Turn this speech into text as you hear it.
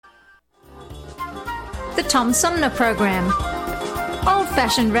The Tom Sumner Program.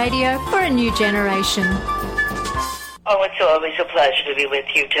 Old-fashioned radio for a new generation. Oh, it's always a pleasure to be with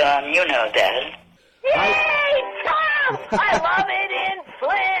you, Tom. You know that. Yay, Tom! I love it in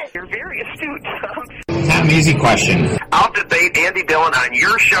Flint! You're very astute, Tom. Tom, easy question. I'll debate Andy Dillon on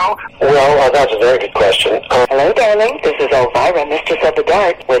your show. Well, that's a very good question. Hello, darling. This is Elvira, Mistress of the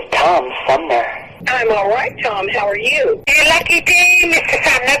Dark, with Tom Sumner. I'm all right, Tom. How are you? You lucky day, Mr.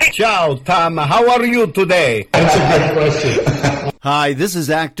 Sumner. Ciao, Tom. How are you today? That's a good question. Hi, this is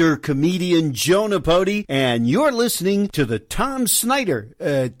actor, comedian Joe Napodi, and you're listening to the Tom Smothers.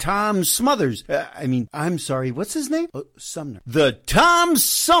 I'm sorry, what's his name? Sumner. The Tom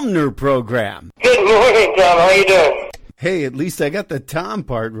Sumner Program. Good morning, Tom. How you doing? Hey, at least I got the Tom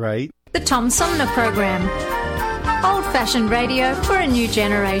part right. The Tom Sumner Program. Old-fashioned radio for a new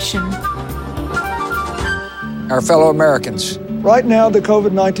generation. Our fellow Americans. Right now, the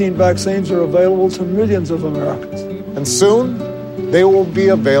COVID-19 vaccines are available to millions of Americans. And soon, they will be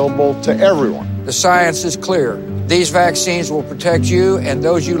available to everyone. The science is clear. These vaccines will protect you and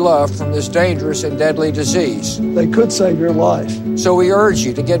those you love from this dangerous and deadly disease. They could save your life. So we urge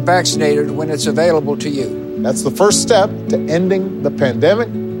you to get vaccinated when it's available to you. That's the first step to ending the pandemic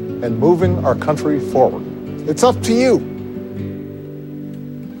and moving our country forward. It's up to you.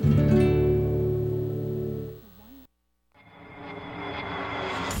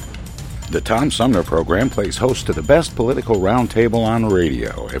 The Tom Sumner Program plays host to the best political roundtable on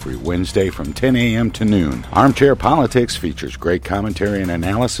radio every Wednesday from 10 a.m. to noon. Armchair Politics features great commentary and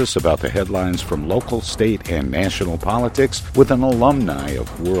analysis about the headlines from local, state, and national politics with an alumni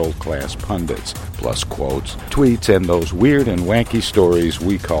of world-class pundits, plus quotes, tweets, and those weird and wacky stories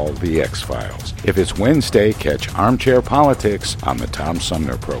we call the X-Files. If it's Wednesday, catch Armchair Politics on the Tom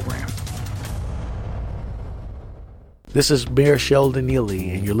Sumner Program. This is Mayor Sheldon Neely,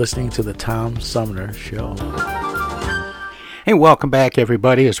 and you're listening to the Tom Sumner Show. Hey, welcome back,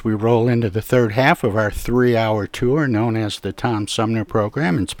 everybody, as we roll into the third half of our 3-hour tour known as the Tom Sumner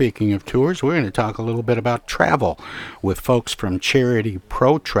Program. And speaking of tours, we're going to talk a little bit about travel with folks from Charity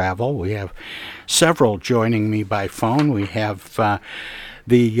Pro Travel. We have several joining me by phone. We have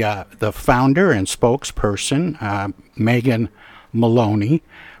the founder and spokesperson, Megan Maloney.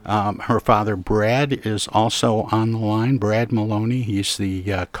 Her father, Brad, is also on the line. Brad Maloney, he's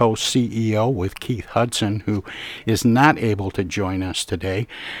the co-CEO with Keith Hudson, who is not able to join us today.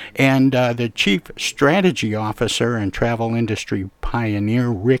 And the Chief Strategy Officer and Travel Industry Pioneer,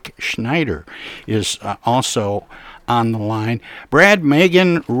 Rick Schneider, is also on the line. Brad,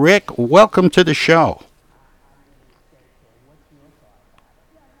 Megan, Rick, welcome to the show.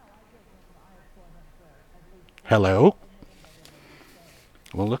 Hello?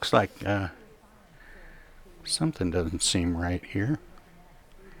 Well, looks like something doesn't seem right here.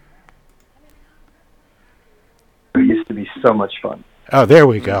 It used to be so much fun. Oh, there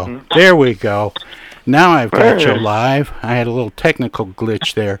we go. Mm-hmm. There we go. Now I've got you live. I had a little technical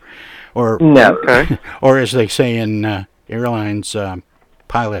glitch there. Or, no, okay. Or as they say in airlines,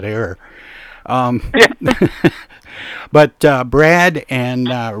 pilot error. But Brad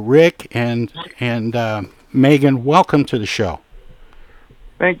and Rick and Megan, welcome to the show.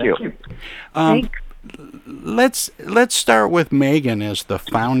 Thank you. Let's start with Megan as the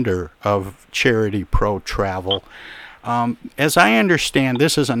founder of Charity Pro Travel. As I understand,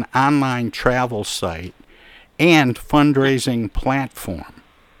 this is an online travel site and fundraising platform.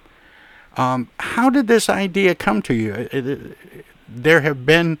 How did this idea come to you? There have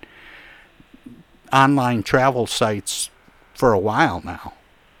been online travel sites for a while now.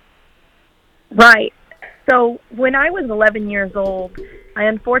 Right. So when I was 11 years old, I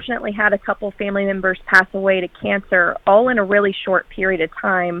unfortunately had a couple family members pass away to cancer, all in a really short period of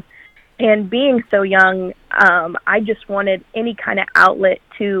time. And being so young, I just wanted any kind of outlet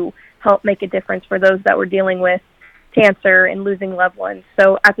to help make a difference for those that were dealing with cancer and losing loved ones.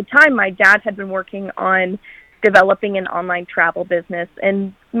 So at the time, my dad had been working on developing an online travel business.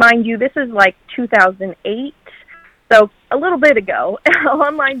 And mind you, this is like 2008, so a little bit ago.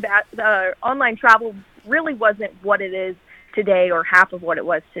 Online travel really wasn't what it is today, or half of what it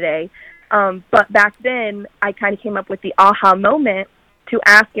was today. But back then, I kind of came up with the aha moment to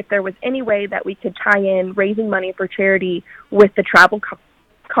ask if there was any way that we could tie in raising money for charity with the travel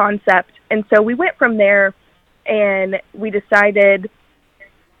concept. And so we went from there, and we decided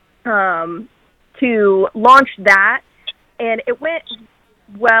to launch that. And it went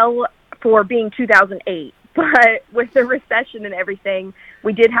well for being 2008. But with the recession and everything,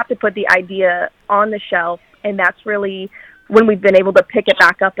 we did have to put the idea on the shelf, and that's really when we've been able to pick it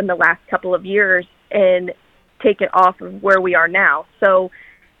back up in the last couple of years and take it off of where we are now. So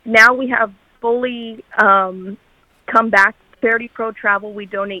now we have fully come back. Charity Pro Travel, we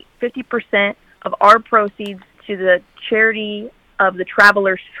donate 50% of our proceeds to the charity of the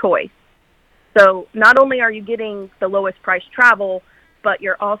traveler's choice. So not only are you getting the lowest price travel, but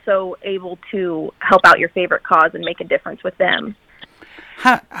you're also able to help out your favorite cause and make a difference with them.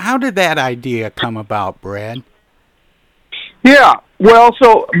 How did that idea come about, Brad? Yeah, well,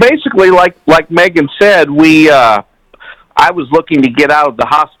 so basically, like Megan said, I was looking to get out of the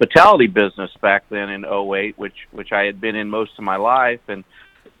hospitality business back then in '08, which I had been in most of my life, and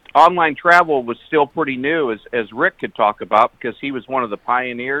online travel was still pretty new, as Rick could talk about, because he was one of the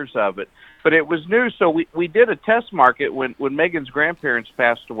pioneers of it. But it was new, so we did a test market. When Megan's grandparents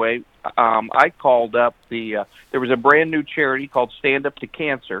passed away, I called up there was a brand new charity called Stand Up to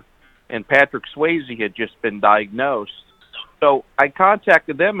Cancer, and Patrick Swayze had just been diagnosed. So I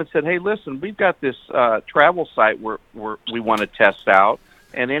contacted them and said, hey, listen, we've got this travel site where we want to test out,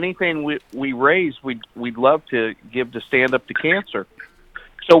 and anything we raise, we'd love to give to Stand Up to Cancer.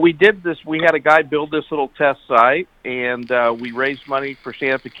 So we did this. We had a guy build this little test site, and we raised money for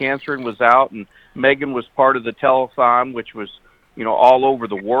Stand Up to Cancer and was out, and Megan was part of the telethon, which was, all over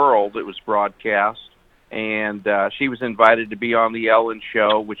the world. It was broadcast, and she was invited to be on the Ellen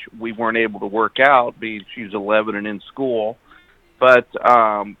show, which we weren't able to work out because she was 11 and in school. But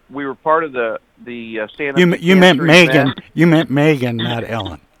we were part of the Stand Up to Cancer. You meant Megan. Event. You meant Megan, not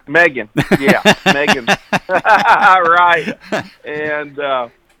Ellen. Megan, yeah, Megan. Right. And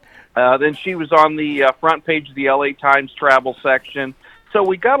then she was on the front page of the LA Times travel section. So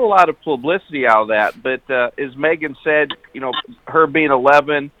we got a lot of publicity out of that. But as Megan said, her being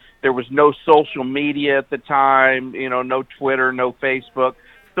 11, there was no social media at the time, no Twitter, no Facebook.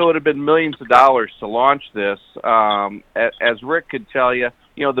 So it would have been millions of dollars to launch this. As Rick could tell you,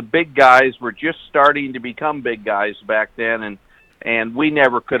 the big guys were just starting to become big guys back then, and we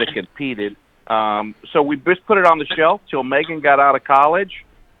never could have competed. So we just put it on the shelf till Megan got out of college,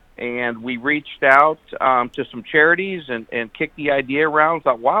 and we reached out to some charities and kicked the idea around.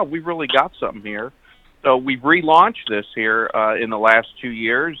 Thought, wow, we really got something here. So we've relaunched this here in the last 2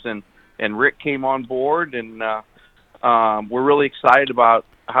 years, and Rick came on board, and we're really excited about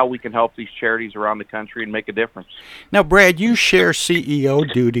how we can help these charities around the country and make a difference. Now, Brad, you share CEO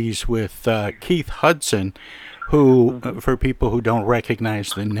duties with Keith Hudson, who, for people who don't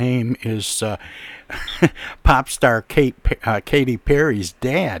recognize the name, is pop star Katy Perry's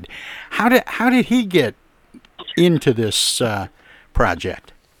dad. How did he get into this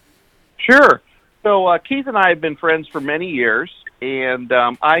project? Sure. So Keith and I have been friends for many years, and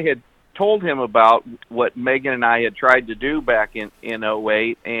I had told him about what Megan and I had tried to do back in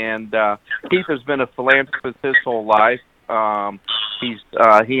 '08, and Keith has been a philanthropist his whole life.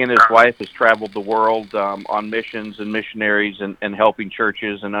 He and his wife has traveled the world on missions and missionaries and helping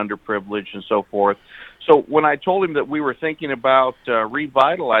churches and underprivileged and so forth. So when I told him that we were thinking about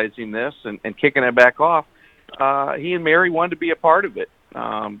revitalizing this and kicking it back off, he and Mary wanted to be a part of it.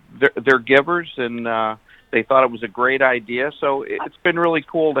 They're givers, and they thought it was a great idea. So it's been really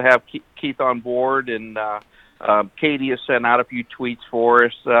cool to have Keith on board, and Katie has sent out a few tweets for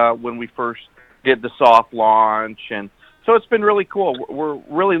us when we first did the soft launch, and so it's been really cool. We're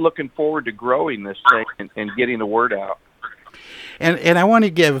really looking forward to growing this thing and getting the word out. And I want to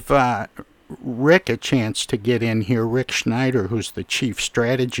give Rick a chance to get in here. Rick Schneider, who's the Chief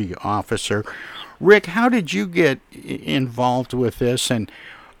Strategy Officer. Rick, how did you get involved with this, and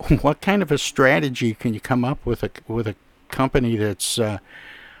what kind of a strategy can you come up with a company that's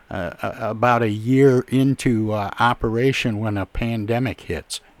about a year into operation when a pandemic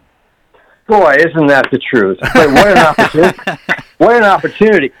hits? Boy, isn't that the truth? But what an opportunity! What an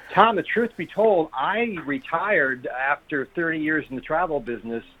opportunity, Tom. The truth be told, I retired after 30 years in the travel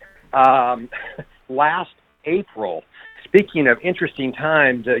business last April. Speaking of interesting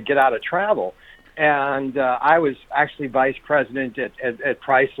time to get out of travel. And I was actually vice president at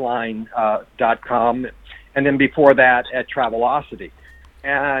Priceline.com, and then before that at Travelocity.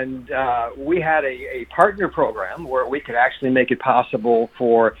 And we had a partner program where we could actually make it possible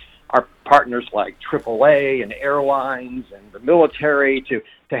for our partners like AAA and airlines and the military to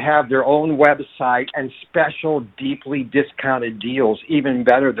have their own website and special, deeply discounted deals, even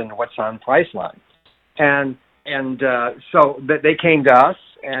better than what's on Priceline. And so they came to us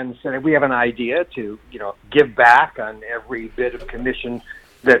and said, we have an idea to, give back on every bit of commission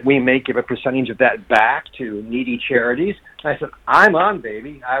that we make, give a percentage of that back to needy charities. And I said, I'm on,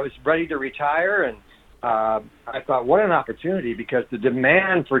 baby. I was ready to retire, and I thought, what an opportunity, because the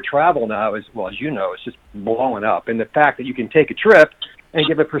demand for travel now is, well, as you know, it's just blowing up. And the fact that you can take a trip and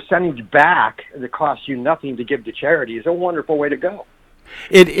give a percentage back that costs you nothing to give to charity is a wonderful way to go.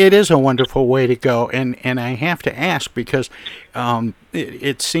 It is a wonderful way to go, and I have to ask because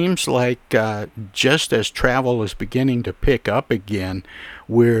it seems like just as travel is beginning to pick up again,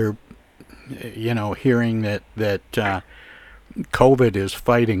 we're hearing that COVID is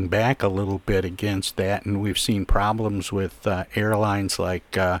fighting back a little bit against that, and we've seen problems with airlines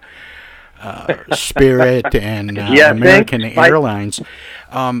like Spirit and American Airlines,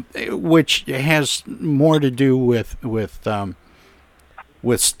 which has more to do with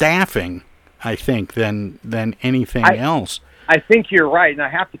staffing, I think, than anything else. I think you're right, and I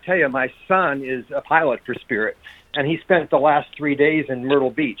have to tell you, my son is a pilot for Spirit, and he spent the last 3 days in Myrtle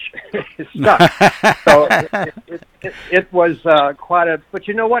Beach. Stuck. So it was quite a. But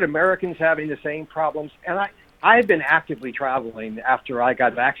you know what? Americans having the same problems, and I've been actively traveling after I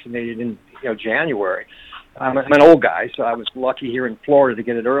got vaccinated in January. I'm an old guy, so I was lucky here in Florida to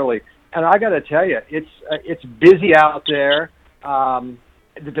get it early. And I got to tell you, it's busy out there.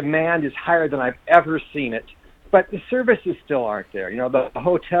 The demand is higher than I've ever seen it. But the services still aren't there. The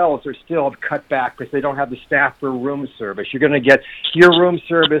hotels are still cut back because they don't have the staff for room service. You're going to get your room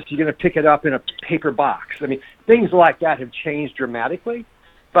service, you're going to pick it up in a paper box. I mean, things like that have changed dramatically.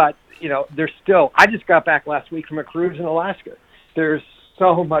 But, there's still... I just got back last week from a cruise in Alaska. There's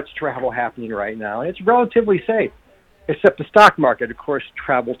so much travel happening right now, and it's relatively safe. Except the stock market, of course,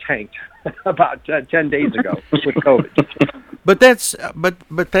 travel tanked about 10 days ago with COVID. But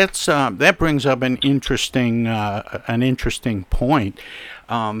that brings up an interesting point.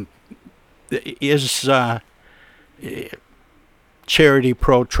 Is Charity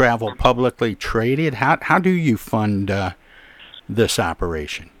Pro Travel publicly traded? How do you fund this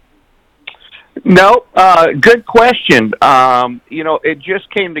operation? No, good question. It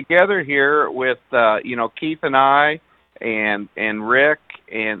just came together here with Keith and I and Rick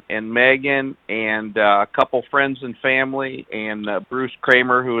and Megan and a couple friends and family and Bruce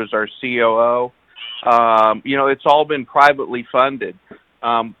Kramer, who is our COO. It's all been privately funded.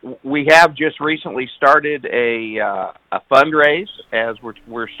 We have just recently started a fundraise as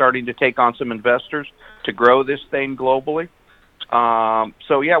we're starting to take on some investors to grow this thing globally.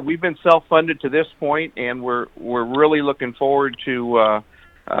 We've been self-funded to this point, and we're really looking forward to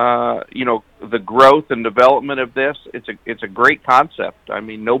the growth and development of this. It's a great concept. I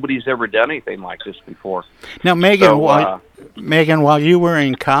mean, nobody's ever done anything like this before. Now, Megan, while you were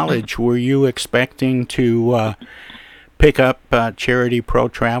in college, were you expecting to pick up Charity Pro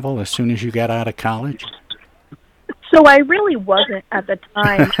Travel as soon as you got out of college? So I really wasn't at the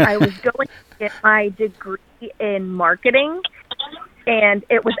time. I was going to get my degree in marketing, and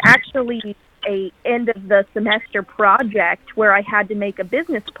it was actually a end of the semester project where I had to make a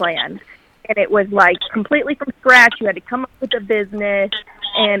business plan, and it was like completely from scratch. You had to come up with a business,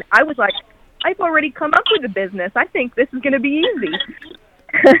 and I was like, I've already come up with a business. I think this is going to be easy.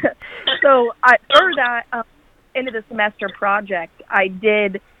 So for that end of the semester project, I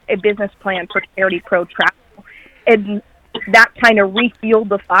did a business plan for Charity Pro Travel, and that kind of refueled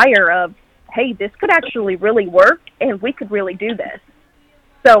the fire of, hey, this could actually really work, and we could really do this.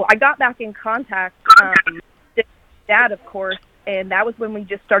 So I got back in contact with Dad, of course, and that was when we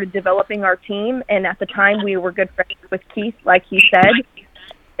just started developing our team. And at the time, we were good friends with Keith, like he said,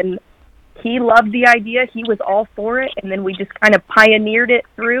 and he loved the idea. He was all for it, and then we just kind of pioneered it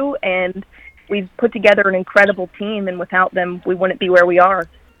through, and we've put together an incredible team, and without them, we wouldn't be where we are.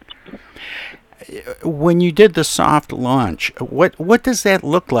 When you did the soft launch, what does that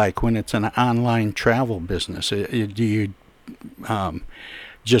look like when it's an online travel business? Do you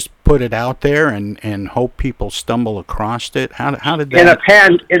just put it out there and hope people stumble across it? How did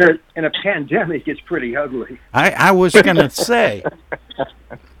that? In a pandemic, it's pretty ugly. I was gonna say.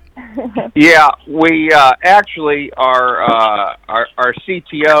 Yeah, we actually our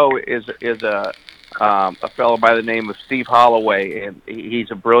CTO is a fellow by the name of Steve Holloway, and he's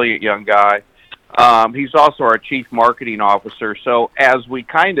a brilliant young guy. He's also our chief marketing officer. So as we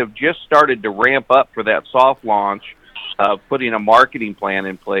kind of just started to ramp up for that soft launch, putting a marketing plan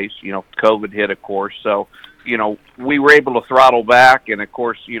in place, COVID hit, of course. So, we were able to throttle back, and of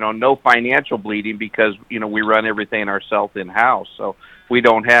course, no financial bleeding because, we run everything ourselves in-house. So we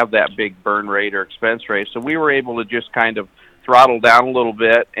don't have that big burn rate or expense rate. So we were able to just kind of throttle down a little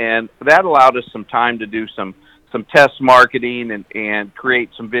bit, and that allowed us some time to do some test marketing and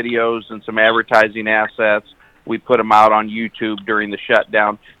create some videos and some advertising assets. We put them out on YouTube during the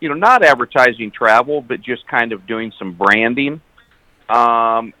shutdown. Not advertising travel, but just kind of doing some branding.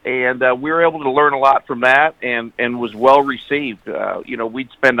 And we were able to learn a lot from that and was well received.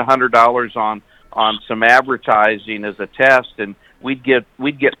 We'd spend $100 on some advertising as a test, and we'd get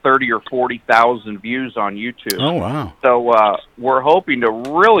 30 or 40,000 views on YouTube. Oh, wow. So we're hoping to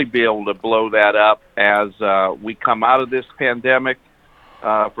really be able to blow that up as we come out of this pandemic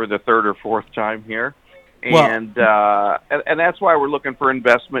for the third or fourth time here. And that's why we're looking for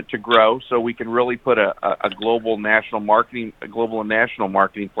investment to grow, so we can really put a global and national marketing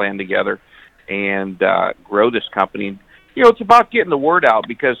plan together and grow this company. You know, it's about getting the word out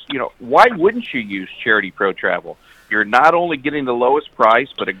because, you know, why wouldn't you use Charity Pro Travel? You're not only getting the lowest price,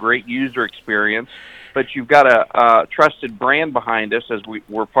 but a great user experience, but you've got a trusted brand behind us as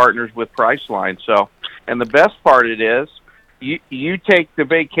we're partners with Priceline. So, and the best part of it is, you take the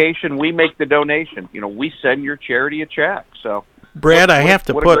vacation, we make the donation. You know, we send your charity a check. So, Brad, I have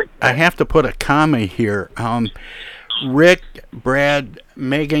to put a comma here. Rick, Brad,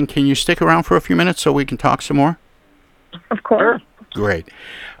 Megan, can you stick around for a few minutes so we can talk some more? Of course. Great.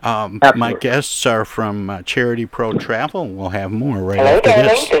 My guests are from Charity Pro Travel. We'll have more right after darling.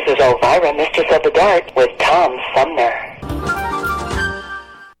 this. This is Elvira, Mistress of the Dark, with Tom Sumner.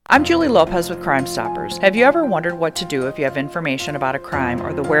 I'm Julie Lopez with Crime Stoppers. Have you ever wondered what to do if you have information about a crime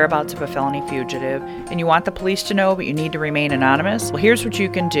or the whereabouts of a felony fugitive and you want the police to know but you need to remain anonymous? Well, here's what you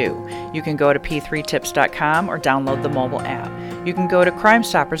can do. You can go to p3tips.com or download the mobile app. You can go to Crime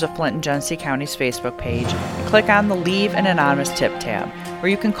Stoppers of Flint and Genesee County's Facebook page and click on the Leave an Anonymous Tip tab,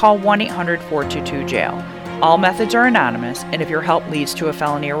 where you can call 1-800-422-JAIL. All methods are anonymous, and if your help leads to a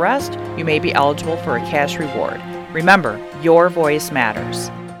felony arrest, you may be eligible for a cash reward. Remember, your voice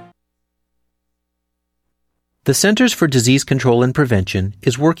matters. The Centers for Disease Control and Prevention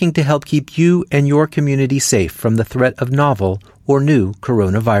is working to help keep you and your community safe from the threat of novel or new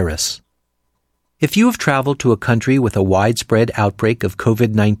coronavirus. If you have traveled to a country with a widespread outbreak of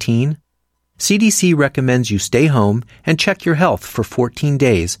COVID-19, CDC recommends you stay home and check your health for 14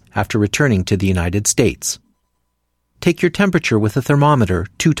 days after returning to the United States. Take your temperature with a thermometer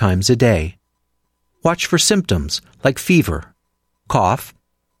 2 times a day. Watch for symptoms like fever, cough,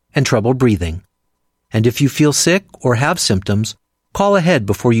 and trouble breathing. And if you feel sick or have symptoms, call ahead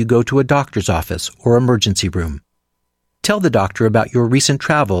before you go to a doctor's office or emergency room. Tell the doctor about your recent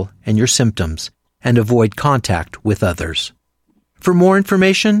travel and your symptoms, and avoid contact with others. For more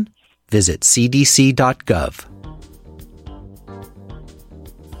information, visit cdc.gov.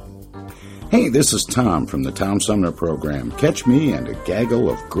 Hey, this is Tom from the Tom Sumner Program. Catch me and a gaggle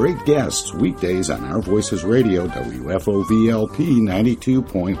of great guests weekdays on Our Voices Radio, WFOVLP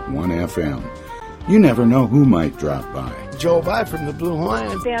 92.1 FM. You never know who might drop by. Joe Vai from the Blue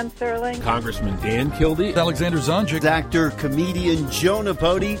Hawaiian. Dan Sterling. Congressman Dan Kildee. Alexander Zonjic. Actor, comedian Joe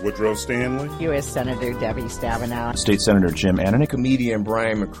Napodi. Woodrow Stanley. U.S. Senator Debbie Stabenow. State Senator Jim Ananich. Comedian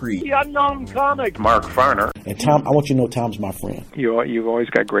Brian McCree. The unknown comic. Mark Farner. And Tom, I want you to know Tom's my friend. You've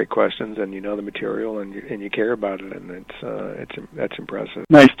always got great questions, and you know the material, and you care about it, and that's impressive.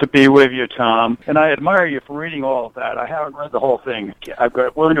 Nice to be with you, Tom. And I admire you for reading all of that. I haven't read the whole thing. I'm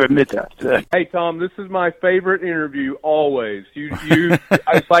willing to admit that today. Hey, Tom, this is my favorite interview always.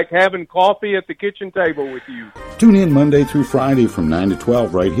 It's like having coffee at the kitchen table with you. Tune in Monday through Friday from 9 to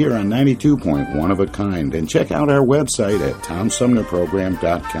 12 right here on 92.1 of a kind. And check out our website at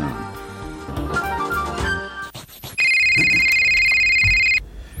TomSumnerProgram.com.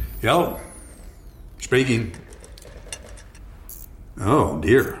 Hello. Speaking. Oh,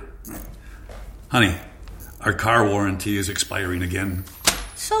 dear. Honey, our car warranty is expiring again.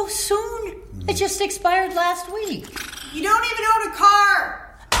 So soon? It just expired last week. You don't even own a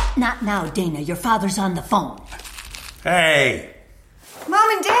car! Not now, Dana. Your father's on the phone. Hey! Mom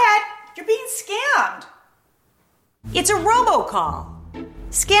and Dad, you're being scammed. It's a robocall.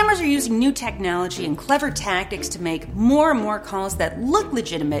 Scammers are using new technology and clever tactics to make more and more calls that look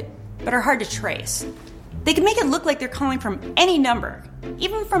legitimate but are hard to trace. They can make it look like they're calling from any number,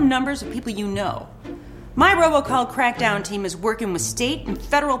 even from numbers of people you know. My robocall crackdown team is working with state and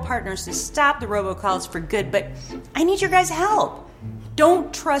federal partners to stop the robocalls for good, but I need your guys' help.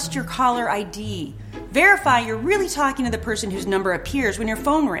 Don't trust your caller ID. Verify you're really talking to the person whose number appears when your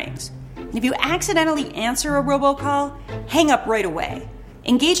phone rings. And if you accidentally answer a robocall, hang up right away.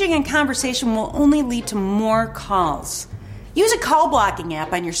 Engaging in conversation will only lead to more calls. Use a call blocking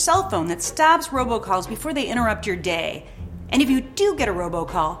app on your cell phone that stops robocalls before they interrupt your day. And if you do get a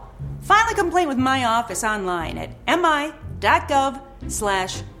robocall, file a complaint with my office online at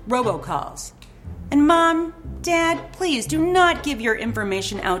mi.gov/robocalls. And Mom, Dad, please do not give your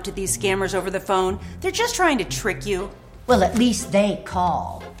information out to these scammers over the phone. They're just trying to trick you. Well, at least they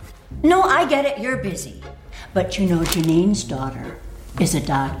call. No, I get it, you're busy. But you know Janine's daughter is a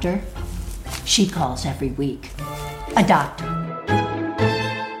doctor. She calls every week. A doctor.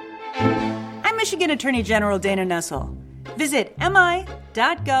 I'm Michigan Attorney General Dana Nessel. Visit mi.gov/AG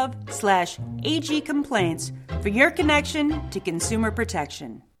complaints for your connection to consumer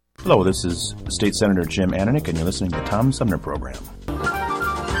protection. Hello, this is State Senator Jim Ananick, and you're listening to the Tom Sumner Program.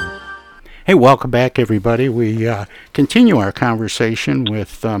 Hey, welcome back, everybody. We continue our conversation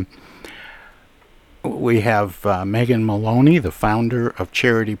with, we have Megan Maloney, the founder of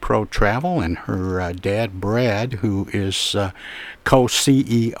Charity Pro Travel, and her dad, Brad, who is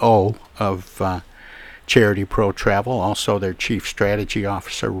co-CEO of Charity Pro Travel. Also, their chief strategy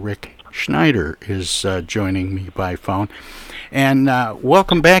officer, Rick Schneider, is joining me by phone. And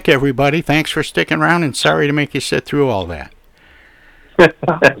welcome back, everybody. Thanks for sticking around, and sorry to make you sit through all that.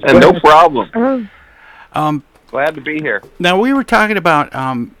 No problem. Glad to be here. Now, we were talking about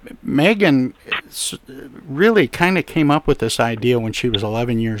Megan really kind of came up with this idea when she was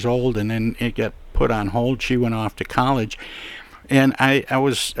 11 years old, and then it got put on hold. She went off to college. And I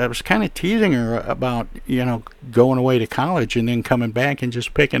was kind of teasing her about, going away to college and then coming back and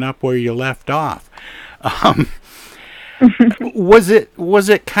just picking up where you left off. Was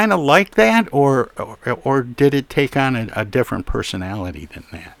it kind of like that, or did it take on a different personality than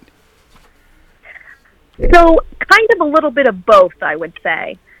that? So, kind of a little bit of both, I would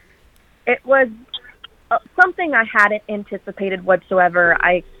say. It was something I hadn't anticipated whatsoever.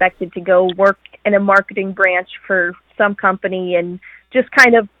 I expected to go work in a marketing branch for some company and just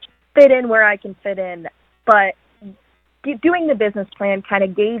kind of fit in where I can fit in. But doing the business plan kind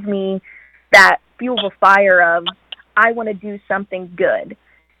of gave me that fuel of fire of, I want to do something good.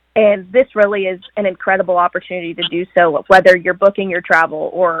 And this really is an incredible opportunity to do so, whether you're booking your travel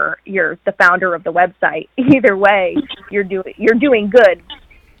or you're the founder of the website. Either way, you're doing good.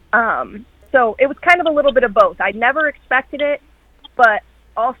 So it was kind of a little bit of both. I never expected it, but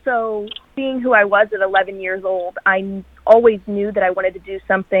also being who I was at 11 years old, I always knew that I wanted to do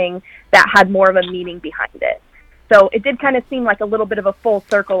something that had more of a meaning behind it. So it did kind of seem like a little bit of a full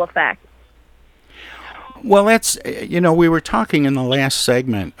circle effect. Well, that's, we were talking in the last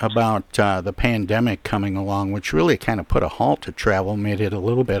segment about the pandemic coming along, which really kind of put a halt to travel, made it a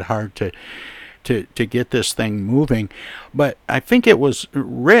little bit hard to get this thing moving. But I think it was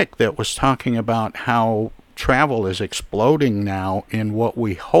Rick that was talking about how travel is exploding now in what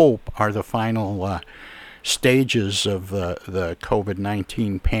we hope are the final stages of the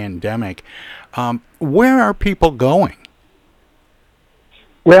COVID-19 pandemic. Where are people going?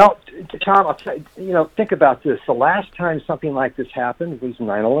 Well, Tom, I'll tell you, think about this. The last time something like this happened was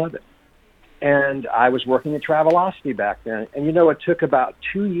 9/11. And I was working at Travelocity back then. And, it took about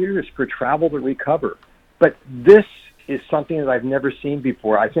 2 years for travel to recover. But this is something that I've never seen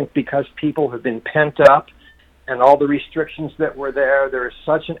before. I think because people have been pent up and all the restrictions that were there is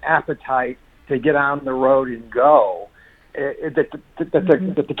such an appetite to get on the road and go that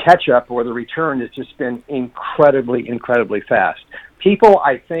the catch-up or the return has just been incredibly, incredibly fast. People,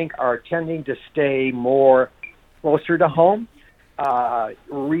 I think, are tending to stay more closer to home.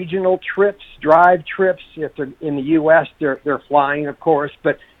 Regional trips, drive trips. If they're in the U.S., they're flying, of course.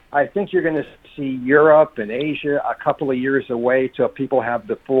 But I think you're going to see Europe and Asia a couple of years away till people have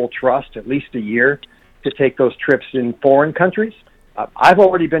the full trust, at least a year, to take those trips in foreign countries. I've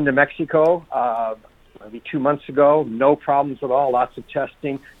already been to Mexico maybe 2 months ago. No problems at all. Lots of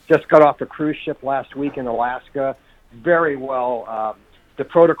testing. Just got off a cruise ship last week in Alaska. Very well. The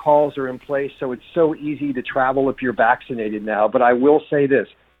protocols are in place, so it's so easy to travel if you're vaccinated now. But I will say this,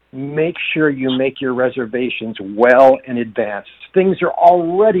 make sure you make your reservations well in advance. Things are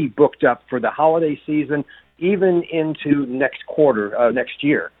already booked up for the holiday season, even into next quarter, next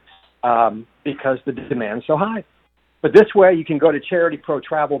year, because the demand's so high. But this way, you can go to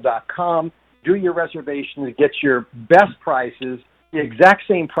charityprotravel.com, do your reservations, get your best prices, the exact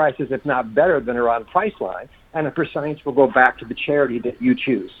same prices, if not better, than are on Priceline, and a percentage will go back to the charity that you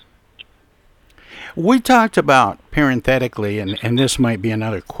choose. We talked about, parenthetically, and this might be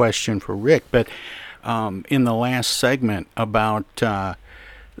another question for Rick, but in the last segment about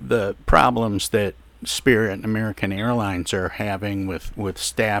the problems that Spirit and American Airlines are having with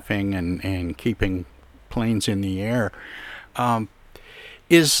staffing and keeping planes in the air.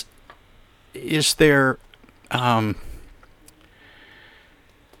 Is there...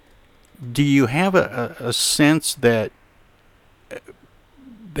 do you have a sense that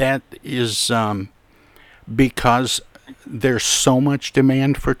is because there's so much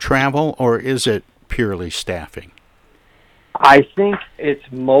demand for travel, or is it purely staffing? I think it's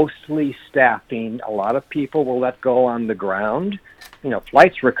mostly staffing. A lot of people were let go on the ground.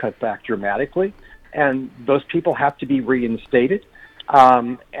 Flights were cut back dramatically, and those people have to be reinstated.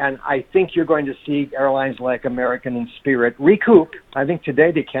 And I think you're going to see airlines like American and Spirit recoup. I think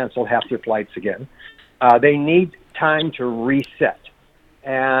today they canceled half their flights again. They need time to reset.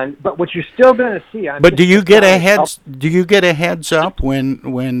 But what you're still going to see. But do you get a heads up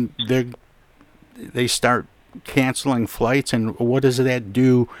when they start canceling flights, and what does that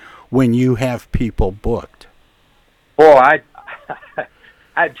do when you have people booked? Boy,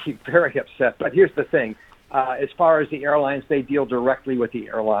 I'd be very upset. But here's the thing. As far as the airlines, they deal directly with the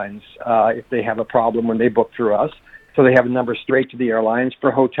airlines if they have a problem when they book through us. So they have a number straight to the airlines.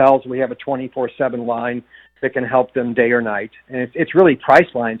 For hotels, we have a 24/7 line that can help them day or night. And it's really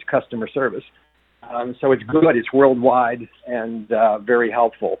Priceline's customer service. So it's good. It's worldwide and very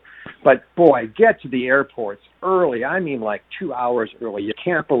helpful. But, boy, get to the airports early. I mean, like 2 hours early. You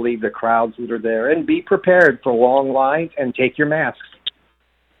can't believe the crowds that are there. And be prepared for long lines and take your masks.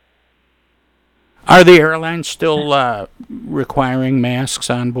 Are the airlines still requiring masks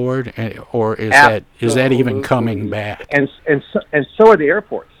on board, or is that even coming back? And so are the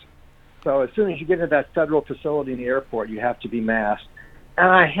airports. So as soon as you get to that federal facility in the airport, you have to be masked. And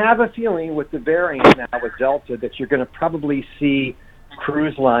I have a feeling with the variant now with Delta that you're going to probably see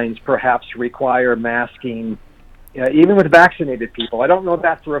cruise lines perhaps require masking, even with vaccinated people. I don't know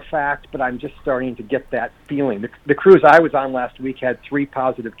that for a fact, but I'm just starting to get that feeling. The cruise I was on last week had 3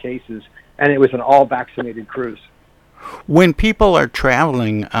 positive cases, and it was an all-vaccinated cruise. When people are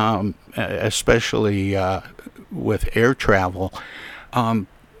traveling, especially with air travel,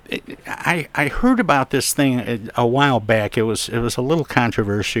 I heard about this thing a while back. It was a little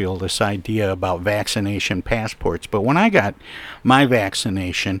controversial, this idea about vaccination passports. But when I got my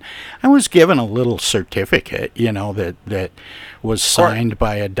vaccination, I was given a little certificate, that was signed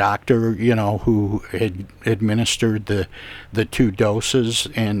by a doctor, who had administered the 2 doses,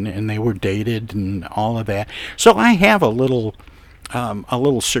 and they were dated and all of that. So I have a little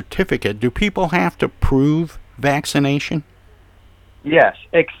certificate. Do people have to prove vaccination? Yes,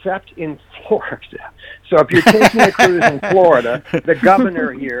 except in Florida. So if you're taking a cruise in Florida, the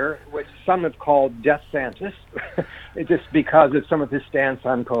governor here, which some have called Death Santis, just because of some of his stance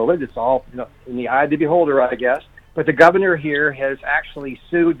on COVID, it's all in the eye of the beholder, I guess. But the governor here has actually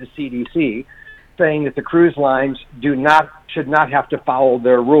sued the CDC, saying that the cruise lines should not have to follow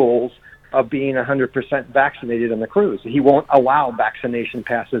their rules of being 100% vaccinated on the cruise. He won't allow vaccination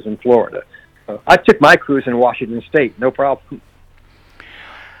passes in Florida. I took my cruise in Washington State, no problem.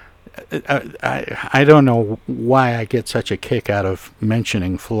 I don't know why I get such a kick out of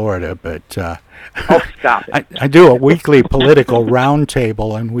mentioning Florida, but stop it. I do a weekly political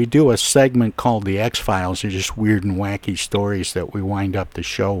roundtable, and we do a segment called The X-Files. They're just weird and wacky stories that we wind up the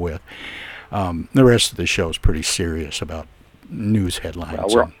show with. The rest of the show is pretty serious about news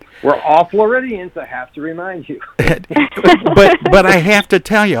headlines. Well, we're all Floridians, I have to remind you. but I have to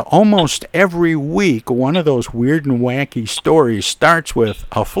tell you, almost every week, one of those weird and wacky stories starts with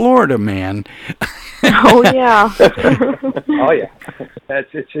a Florida man. Oh, yeah. Oh, yeah.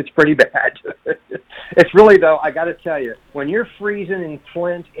 It's pretty bad. It's really, though, I got to tell you, when you're freezing in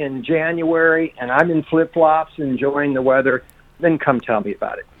Flint in January and I'm in flip-flops enjoying the weather, then come tell me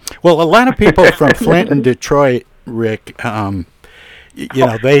about it. Well, a lot of people from Flint and Detroit, Rick,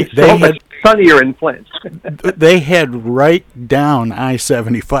 they had sunnier in Flint. They head right down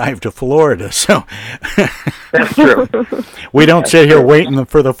I-75 to Florida, so that's true. We don't sit here waiting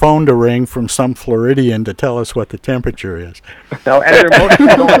for the phone to ring from some Floridian to tell us what the temperature is. No, and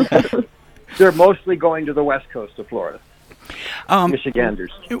they're mostly going to the west coast of Florida.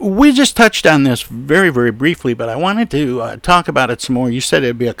 Michiganders. We just touched on this very, very briefly, but I wanted to talk about it some more. You said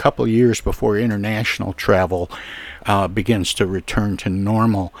it'd be a couple of years before international travel begins to return to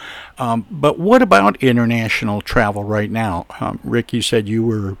normal. But what about international travel right now? Rick, you said you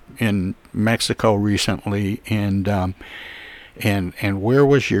were in Mexico recently, and where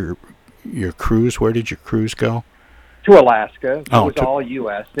was your cruise? Where did your cruise go? To Alaska. It was all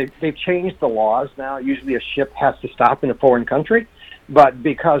U.S. They've changed the laws now. Usually a ship has to stop in a foreign country, but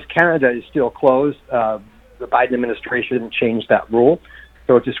because Canada is still closed, the Biden administration changed that rule,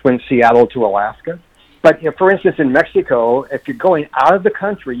 so it just went Seattle to Alaska. But for instance, in Mexico, if you're going out of the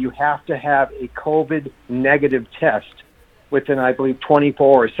country, you have to have a COVID negative test within, I believe,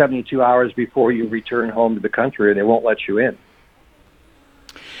 24 or 72 hours before you return home to the country, or they won't let you in.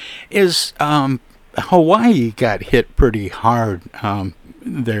 Is Hawaii got hit pretty hard,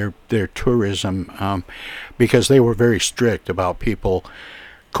 their tourism, because they were very strict about people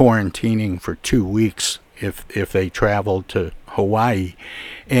quarantining for 2 weeks if they traveled to Hawaii.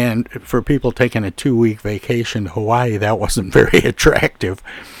 And for people taking a 2-week vacation to Hawaii, that wasn't very attractive.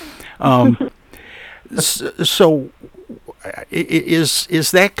 So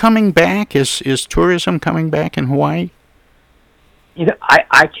is that coming back? Is tourism coming back in Hawaii?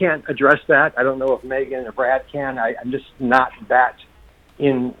 I can't address that. I don't know if Megan or Brad can. I'm just not that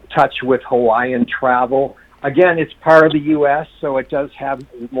in touch with Hawaiian travel. Again, it's part of the U.S., so it does have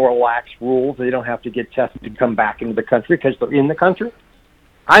more lax rules. They don't have to get tested to come back into the country because they're in the country.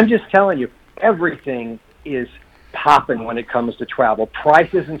 I'm just telling you, everything is popping when it comes to travel.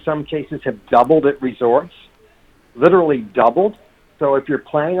 Prices in some cases have doubled at resorts, literally doubled. So if you're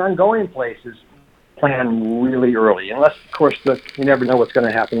planning on going places, plan really early, unless, of course, you never know what's going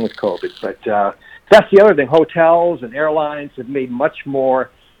to happen with COVID. But that's the other thing. Hotels and airlines have made much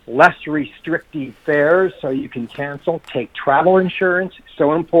more less restrictive fares, so you can cancel. Take travel insurance,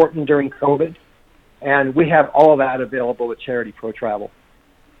 so important during COVID. And we have all of that available at Charity Pro Travel.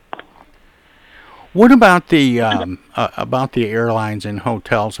 What about the airlines and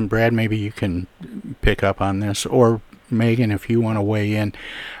hotels? And Brad, maybe you can pick up on this, or Megan, if you want to weigh in.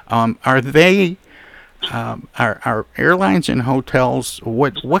 Are airlines and hotels,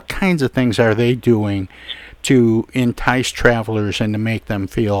 what kinds of things are they doing to entice travelers and to make them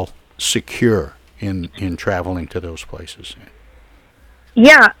feel secure in traveling to those places?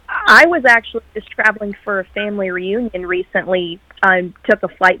 Yeah, I was actually just traveling for a family reunion recently. I took a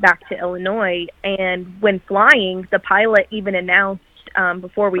flight back to Illinois, and when flying, the pilot even announced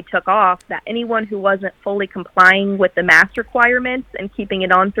before we took off that anyone who wasn't fully complying with the mask requirements and keeping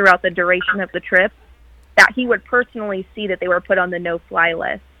it on throughout the duration of the trip, that he would personally see that they were put on the no-fly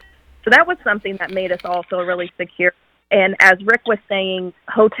list. So that was something that made us all feel really secure. And as Rick was saying,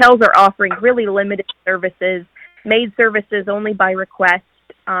 hotels are offering really limited services, made services only by request,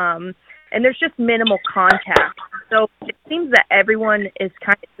 and there's just minimal contact. So it seems that everyone is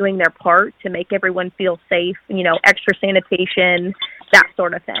kind of doing their part to make everyone feel safe, extra sanitation, that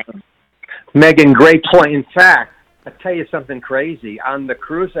sort of thing. Megan, great point. In fact, I'll tell you something crazy. On the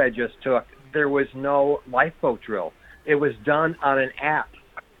cruise I just took, there was no lifeboat drill. It was done on an app.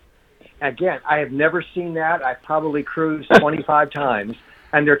 Again, I have never seen that. I've probably cruised 25 times,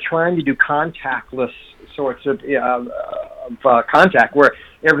 and they're trying to do contactless sorts of contact where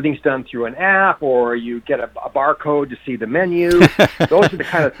everything's done through an app, or you get a barcode to see the menu. Those are the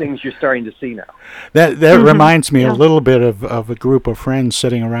kind of things you're starting to see now. That reminds me a little bit of a group of friends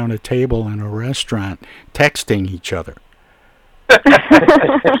sitting around a table in a restaurant texting each other.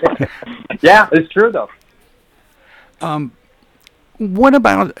 Yeah, it's true though. What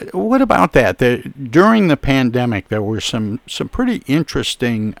about that? During the pandemic, there were some pretty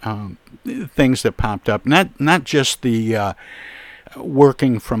interesting things that popped up. Not just the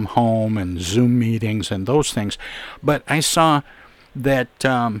working from home and Zoom meetings and those things, but I saw that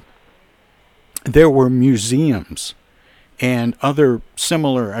there were museums and other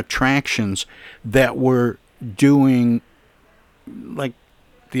similar attractions that were doing like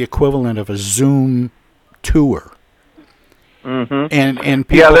the equivalent of a Zoom tour. Mm-hmm. And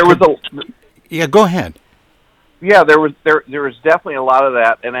people go ahead. Yeah, there was definitely a lot of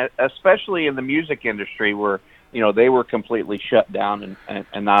that, and especially in the music industry where they were completely shut down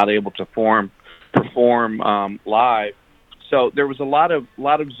and not able to perform live. So there was a lot of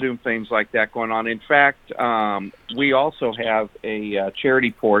Zoom things like that going on. In fact, we also have a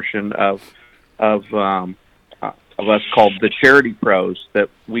charity portion of us called the Charity Pros, that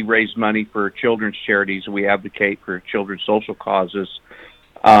we raise money for children's charities. We advocate for children's social causes.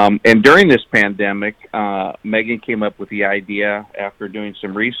 And during this pandemic, Megan came up with the idea after doing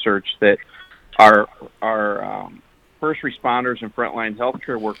some research that our first responders and frontline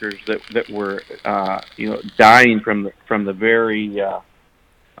healthcare workers that were dying from the very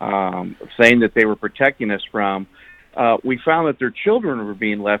thing that they were protecting us from. We found that their children were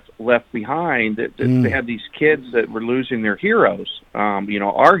being left behind. That they had these kids that were losing their heroes,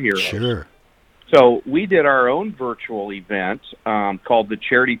 our heroes. Sure. So we did our own virtual event called the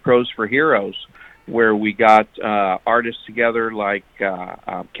Charity Pros for Heroes, where we got artists together like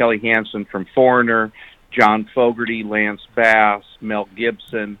Kelly Hansen from Foreigner, John Fogerty, Lance Bass, Mel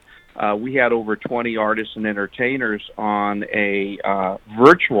Gibson. We had over 20 artists and entertainers on a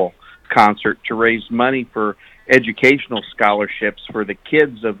virtual concert to raise money for educational scholarships for the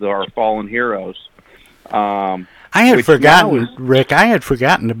kids of our fallen heroes. I had forgotten, Rick,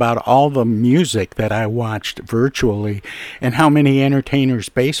 about all the music that I watched virtually and how many entertainers'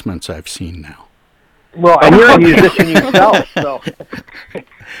 basements I've seen now. Well, and you're a musician yourself, so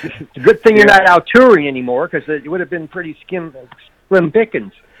it's a good thing you're not out touring anymore, because it would have been pretty slim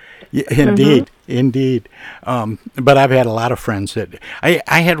pickings. Yeah, indeed. But I've had a lot of friends that... I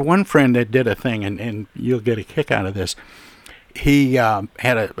had one friend that did a thing, and you'll get a kick out of this. He had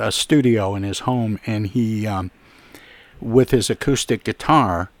a studio in his home, and he, with his acoustic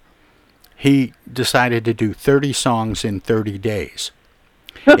guitar, he decided to do 30 songs in 30 days.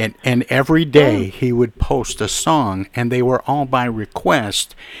 and every day he would post a song, and they were all by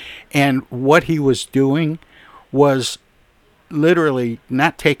request. And what he was doing was literally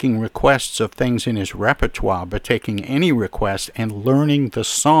not taking requests of things in his repertoire, but taking any request and learning the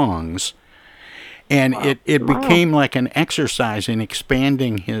songs. And it became like an exercise in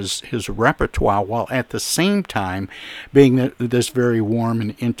expanding his repertoire, while at the same time being this very warm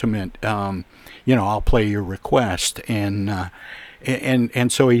and intimate, I'll play your request. And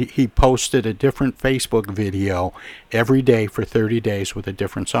so he posted a different Facebook video every day for 30 days with a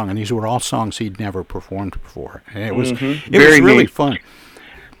different song. And these were all songs he'd never performed before. And it was really fun.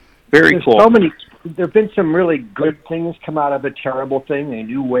 Very cool. There have been some really good things come out of a terrible thing, and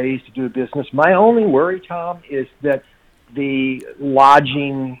new ways to do business. My only worry, Tom, is that the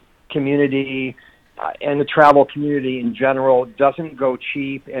lodging community and the travel community in general doesn't go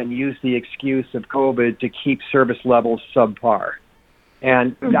cheap and use the excuse of COVID to keep service levels subpar.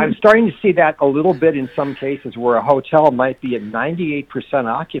 And I'm starting to see that a little bit in some cases where a hotel might be at 98%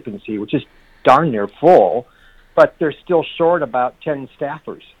 occupancy, which is darn near full, but they're still short about 10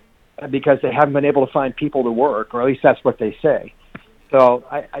 staffers, because they haven't been able to find people to work, or at least that's what they say. So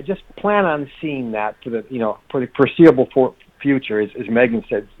I just plan on seeing that for the foreseeable future. As Megan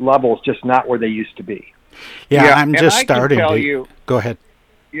said, levels just not where they used to be. Yeah, I'm just starting to... Go ahead.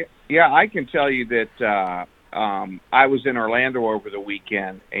 Yeah, I can tell you that I was in Orlando over the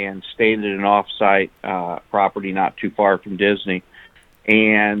weekend and stayed at an off-site property not too far from Disney,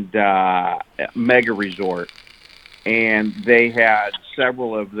 and mega resort. And they had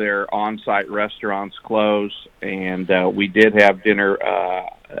several of their on-site restaurants closed, and we did have dinner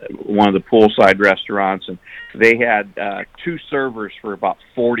one of the poolside restaurants, and they had 2 servers for about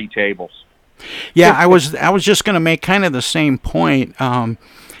 40 tables. Yeah, I was just going to make kind of the same point,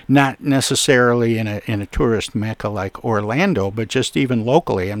 not necessarily in a tourist mecca like Orlando, but just even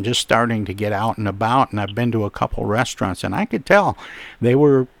locally. I'm just starting to get out and about, and I've been to a couple restaurants, and I could tell they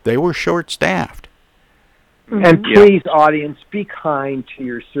were short-staffed. And please, audience, be kind to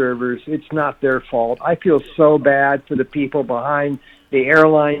your servers. It's not their fault. I feel so bad for the people behind the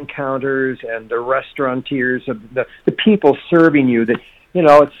airline counters and the restaurateurs, of the people serving you, that,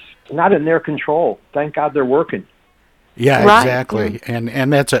 it's not in their control. Thank God they're working. Yeah, right. Exactly.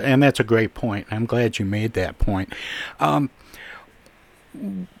 And that's a great point. I'm glad you made that point.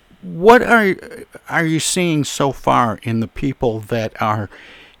 What are you seeing so far in the people that are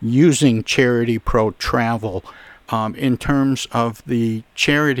using Charity Pro Travel in terms of the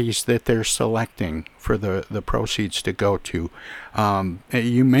charities that they're selecting for the proceeds to go to?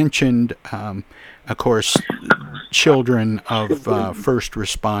 You mentioned, of course, children of first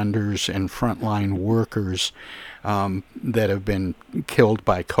responders and frontline workers that have been killed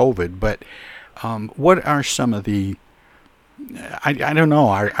by COVID. But what are some of the... I don't know.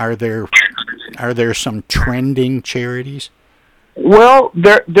 Are there some trending charities? Well,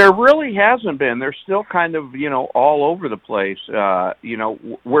 there really hasn't been. They're still kind of, all over the place.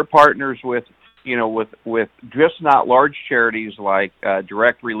 We're partners with just not large charities like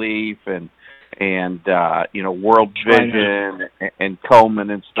Direct Relief and World Vision and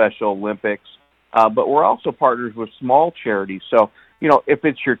Komen and Special Olympics. But we're also partners with small charities. So, if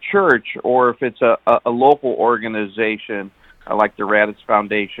it's your church or if it's a local organization like the Raditz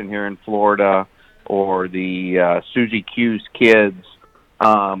Foundation here in Florida, or the Susie Q's Kids,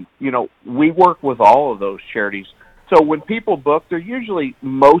 we work with all of those charities. So when people book, they're usually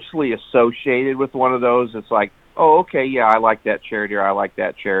mostly associated with one of those. It's like, oh, okay, yeah, I like that charity, or I like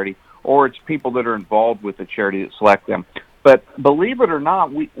that charity. Or it's people that are involved with the charity that select them. But believe it or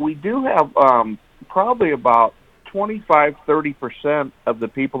not, we do have probably about 25-30% of the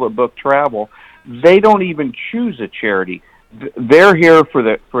people that book travel, they don't even choose a charity. They're here for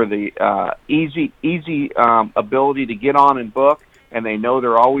the easy ability to get on and book, and they know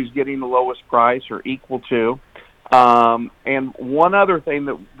they're always getting the lowest price or equal to. And one other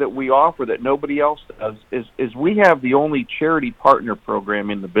thing that we offer that nobody else does is we have the only charity partner program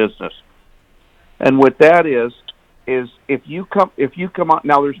in the business. And what that is if you come on,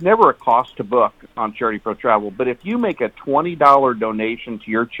 now there's never a cost to book on Charity Pro Travel, but if you make a $20 donation to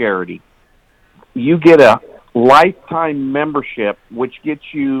your charity, you get a lifetime membership, which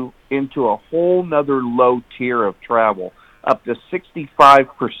gets you into a whole nother low tier of travel, up to 65%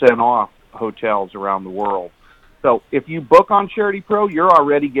 off hotels around the world. So if you book on Charity Pro, you're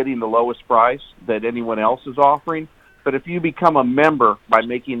already getting the lowest price that anyone else is offering. But if you become a member by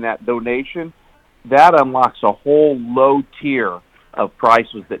making that donation, that unlocks a whole low tier of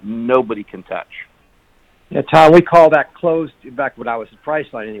prices that nobody can touch. Yeah, Tom, we call that closed, back when I was at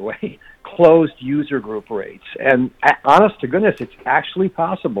Priceline anyway, closed user group rates. And honest to goodness, it's actually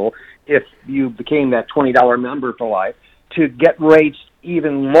possible, if you became that $20 member for life, to get rates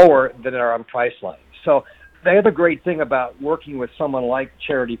even lower than are on Priceline. So the other great thing about working with someone like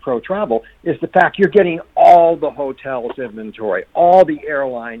Charity Pro Travel is the fact you're getting all the hotels inventory, all the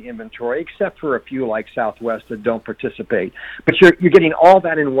airline inventory, except for a few like Southwest that don't participate. But you're getting all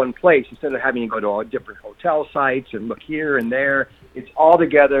that in one place instead of having to go to all different hotel sites and look here and there. It's all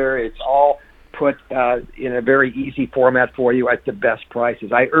together. It's all put in a very easy format for you at the best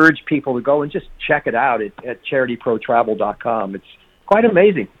prices. I urge people to go and just check it out at charityprotravel.com. It's quite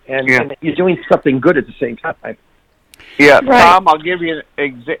amazing, and you're doing something good at the same time. Yeah, right. Tom, I'll give you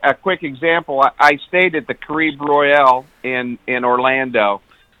a quick example. I stayed at the Caribe Royale in Orlando,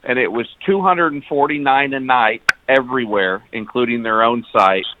 and it was $249 a night everywhere, including their own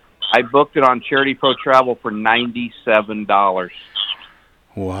site. I booked it on Charity Pro Travel for $97.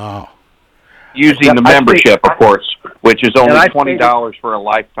 Wow. Using the membership, of course, which is only $20 for a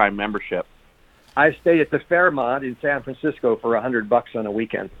lifetime membership. I stayed at the Fairmont in San Francisco for $100 on a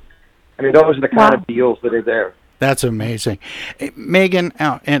weekend. I mean, those are the kind of deals that are there. That's amazing, Megan.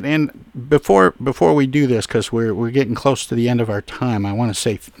 And before we do this, because we're getting close to the end of our time, I want to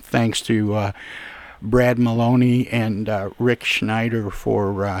say thanks to Brad Maloney and Rick Schneider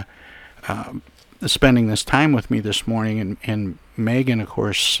for spending this time with me this morning, and Megan, of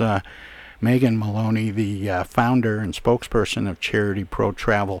course. Megan Maloney, the founder and spokesperson of Charity Pro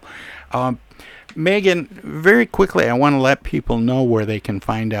Travel. Megan, very quickly, I want to let people know where they can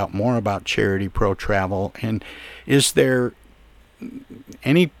find out more about Charity Pro Travel. And is there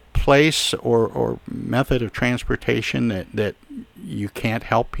any place or method of transportation that you can't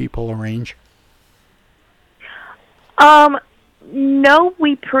help people arrange? No,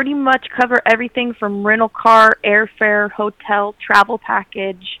 we pretty much cover everything from rental car, airfare, hotel, travel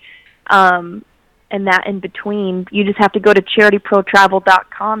package, and that in between. You just have to go to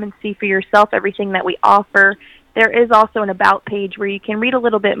charityprotravel.com and see for yourself everything that we offer. There is also an about page where you can read a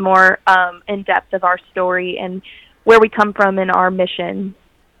little bit more in depth of our story and where we come from and our mission.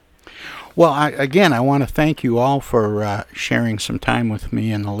 Well, I want to thank you all for sharing some time with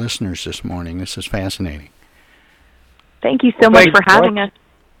me and the listeners this morning. This is fascinating. Thank you so much for having us.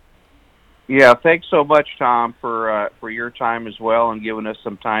 Yeah, thanks so much, Tom, for your time as well and giving us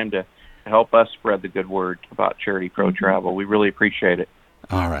some time to help us spread the good word about Charity Pro Travel. We really appreciate it.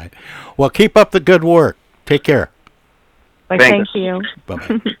 All right. Well, keep up the good work. Take care. Thank you.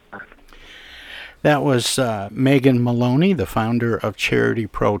 Bye-bye. That was Megan Maloney, the founder of Charity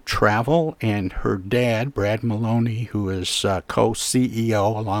Pro Travel, and her dad, Brad Maloney, who is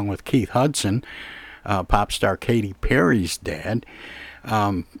co-CEO, along with Keith Hudson, pop star Katy Perry's dad.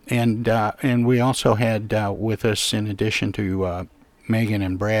 And we also had with us, in addition to Megan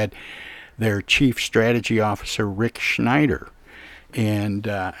and Brad, their chief strategy officer, Rick Schneider, and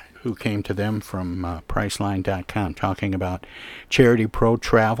who came to them from Priceline.com, talking about Charity Pro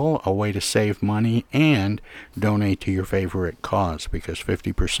Travel, a way to save money and donate to your favorite cause, because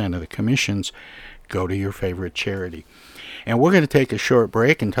 50% of the commissions go to your favorite charity. And we're going to take a short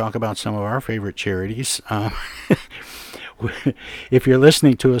break and talk about some of our favorite charities. If you're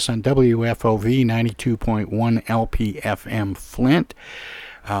listening to us on WFOV 92.1 LPFM Flint,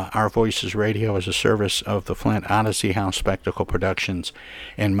 Our Voices Radio is a service of the Flint Odyssey House Spectacle Productions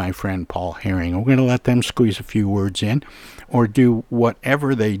and my friend Paul Herring. We're going to let them squeeze a few words in, or do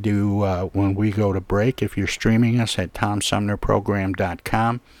whatever they do when we go to break. If you're streaming us at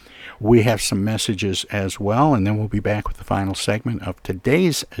TomSumnerProgram.com, we have some messages as well, and then we'll be back with the final segment of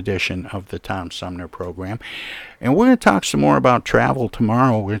today's edition of the Tom Sumner Program. And we're going to talk some more about travel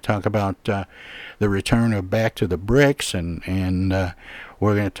tomorrow. We're going to talk about the return of Back to the Bricks, and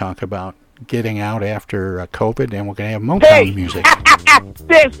we're going to talk about getting out after COVID, and we're going to have Motown music.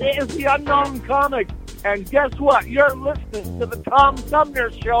 This is the Unknown Comic, and guess what? You're listening to the Tom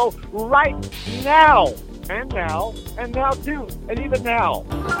Sumner Show right now. And now too, and even now.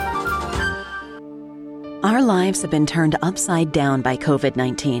 Our lives have been turned upside down by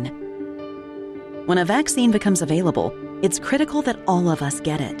COVID-19. When a vaccine becomes available, it's critical that all of us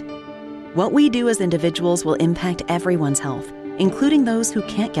get it. What we do as individuals will impact everyone's health, including those who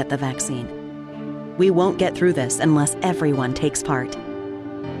can't get the vaccine. We won't get through this unless everyone takes part.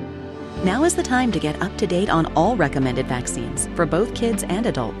 Now is the time to get up to date on all recommended vaccines for both kids and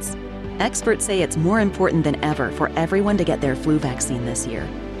adults. Experts say it's more important than ever for everyone to get their flu vaccine this year.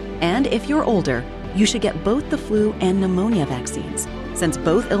 And if you're older, you should get both the flu and pneumonia vaccines, since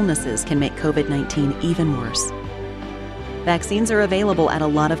both illnesses can make COVID-19 even worse. Vaccines are available at a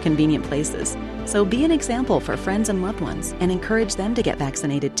lot of convenient places, So be an example for friends and loved ones and encourage them to get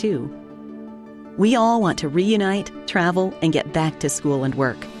vaccinated too. We all want to reunite, travel, and get back to school and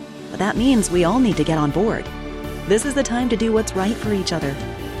work. But that means we all need to get on board. This is the time to do what's right for each other.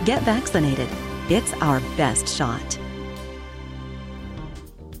 Get vaccinated. It's our best shot.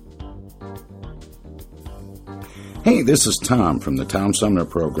 Hey, this is Tom from the Tom Sumner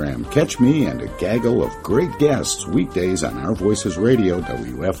Program. Catch me and a gaggle of great guests weekdays on Our Voices Radio,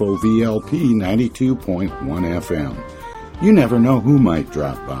 WFOVLP 92.1 FM. You never know who might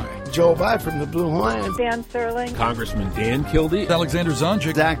drop by. Joe By from the Blue Hawaiian. Dan Sterling. Congressman Dan Kildee. Alexander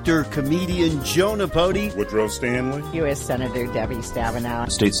Zonjic. Actor, comedian Joe Napodi. Woodrow Stanley. U.S. Senator Debbie Stabenow.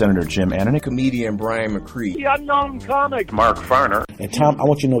 State Senator Jim Ananick. Comedian Brian McCree. The unknown comic. Mark Farner. And Tom, I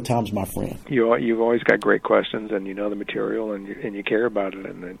want you to know Tom's my friend. You've always got great questions, and you know the material, and you care about it,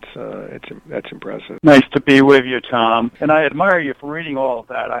 and that's impressive. Nice to be with you, Tom. And I admire you for reading all of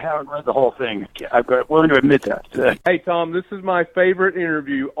that. I haven't read the whole thing. I'm willing to admit that. Hey, Tom, this is my favorite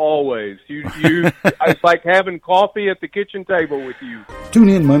interview always. It's like having coffee at the kitchen table with you. Tune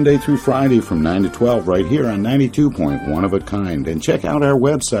in Monday through Friday from 9 to 12 right here on 92.1 of a kind, and check out our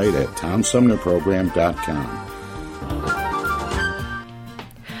website at TomSumnerProgram.com.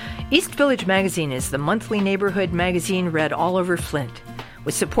 East Village Magazine is the monthly neighborhood magazine read all over Flint.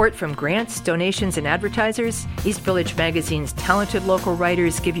 With support from grants, donations, and advertisers, East Village Magazine's talented local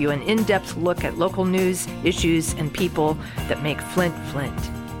writers give you an in-depth look at local news, issues, and people that make Flint, Flint.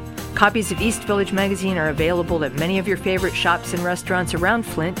 Copies of East Village Magazine are available at many of your favorite shops and restaurants around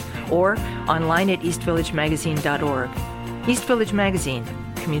Flint or online at eastvillagemagazine.org. East Village Magazine,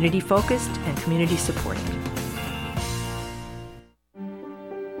 community-focused and community-supported.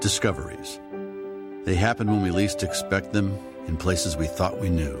 Discoveries. They happen when we least expect them, in places we thought we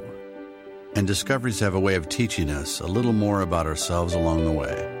knew. And discoveries have a way of teaching us a little more about ourselves along the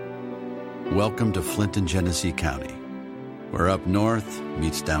way. Welcome to Flint and Genesee County, where up north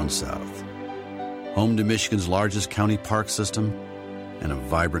meets down south. Home to Michigan's largest county park system and a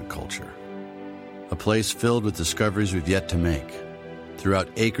vibrant culture. A place filled with discoveries we've yet to make, throughout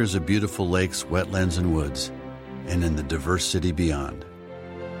acres of beautiful lakes, wetlands, and woods, and in the diverse city beyond.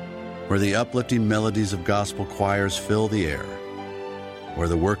 Where the uplifting melodies of gospel choirs fill the air, where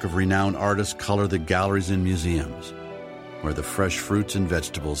the work of renowned artists color the galleries and museums, where the fresh fruits and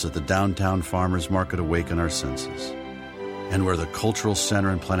vegetables at the downtown farmers market awaken our senses, and where the cultural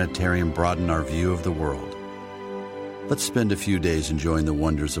center and planetarium broaden our view of the world. Let's spend a few days enjoying the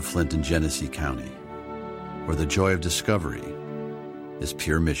wonders of Flint and Genesee County, where the joy of discovery is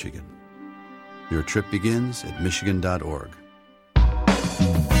pure Michigan. Your trip begins at Michigan.org.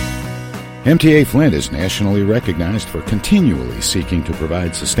 MTA Flint is nationally recognized for continually seeking to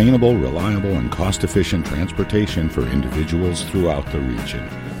provide sustainable, reliable, and cost-efficient transportation for individuals throughout the region.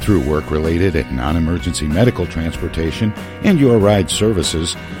 Through work-related and non-emergency medical transportation and Your Ride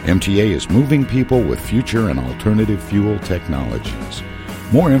services, MTA is moving people with future and alternative fuel technologies.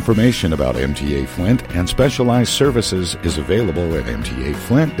 More information about MTA Flint and specialized services is available at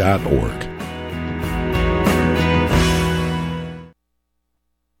mtaflint.org.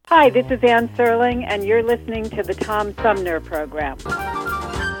 Hi, this is Ann Serling, and you're listening to the Tom Sumner Program.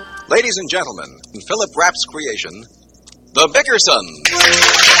 Ladies and gentlemen, Philip Rapp's creation, The Bickersons.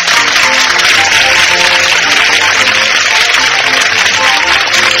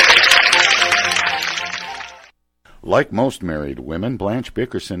 Like most married women, Blanche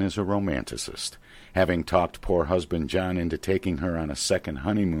Bickerson is a romanticist. Having talked poor husband John into taking her on a second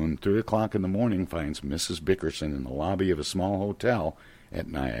honeymoon, 3 o'clock in the morning finds Mrs. Bickerson in the lobby of a small hotel at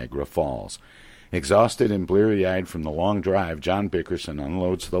Niagara Falls. Exhausted and bleary-eyed from the long drive, John Bickerson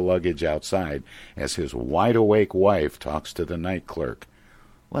unloads the luggage outside as his wide-awake wife talks to the night clerk.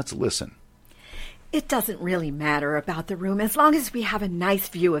 Let's listen. It doesn't really matter about the room as long as we have a nice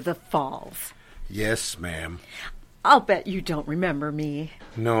view of the falls. Yes, ma'am. I'll bet you don't remember me.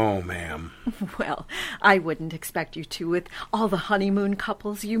 No, ma'am. Well, I wouldn't expect you to with all the honeymoon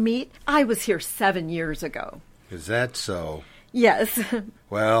couples you meet. I was here 7 years ago. Is that so? Yes.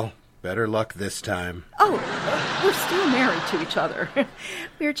 Well, better luck this time. Oh, we're still married to each other.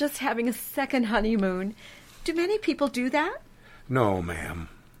 We're just having a second honeymoon. Do many people do that? No, ma'am.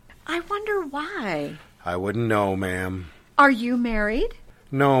 I wonder why. I wouldn't know, ma'am. Are you married?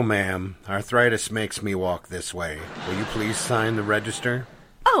 No, ma'am. Arthritis makes me walk this way. Will you please sign the register?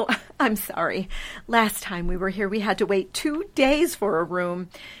 Oh, I'm sorry. Last time we were here, we had to wait 2 days for a room.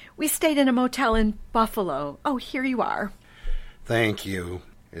 We stayed in a motel in Buffalo. Oh, here you are. Thank you.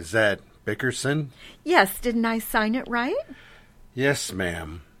 Is that Bickerson? Yes, didn't I sign it right? Yes,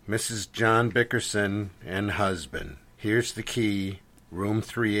 ma'am. Mrs. John Bickerson and husband. Here's the key. Room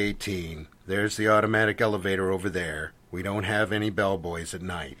 318. There's the automatic elevator over there. We don't have any bellboys at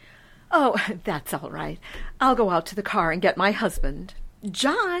night. Oh, that's all right. I'll go out to the car and get my husband.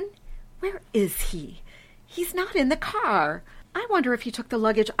 John, where is he? He's not in the car. I wonder if he took the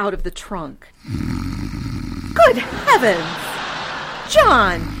luggage out of the trunk. Good heavens!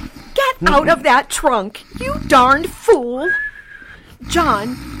 John, get out of that trunk, you darned fool!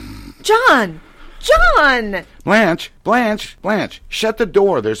 John! Blanche, shut the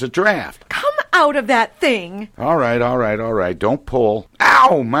door. There's a draft. Come out of that thing. All right. Don't pull.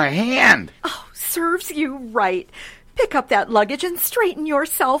 Ow, my hand. Oh, serves you right. Pick up that luggage and straighten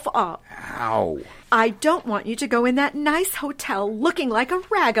yourself up. Ow. I don't want you to go in that nice hotel looking like a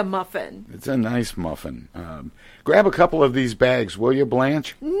ragamuffin. It's a nice muffin. Grab a couple of these bags, will you,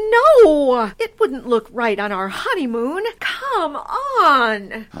 Blanche? No! It wouldn't look right on our honeymoon. Come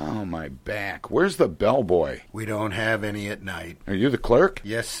on! Oh, my back. Where's the bellboy? We don't have any at night. Are you the clerk?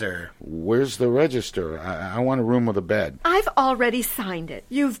 Yes, sir. Where's the register? I want a room with a bed. I've already signed it.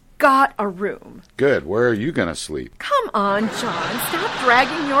 You've got a room. Good. Where are you going to sleep? Come on, John. Stop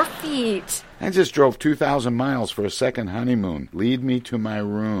dragging your feet. I just drove 2,000 miles for a second honeymoon. Lead me to my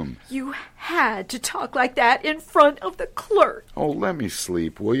room. You had to talk like that in front of the clerk. Oh, let me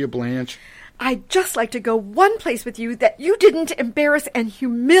sleep, will you, Blanche? I'd just like to go one place with you that you didn't embarrass and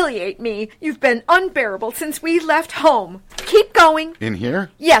humiliate me. You've been unbearable since we left home. Keep going. In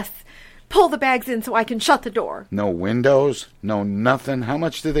here? Yes. Pull the bags in so I can shut the door. No windows? No nothing? How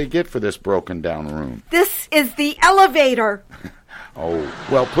much do they get for this broken-down room? This is the elevator. Oh,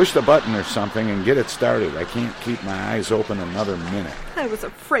 well, push the button or something and get it started. I can't keep my eyes open another minute. I was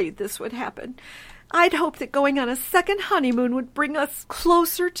afraid this would happen. I'd hoped that going on a second honeymoon would bring us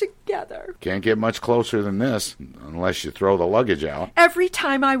closer together. Can't get much closer than this, unless you throw the luggage out. Every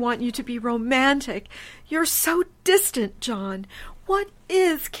time I want you to be romantic, you're so distant, John. What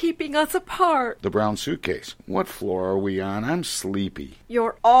is keeping us apart? The brown suitcase. What floor are we on? I'm sleepy.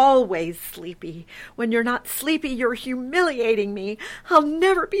 You're always sleepy. When you're not sleepy, you're humiliating me. I'll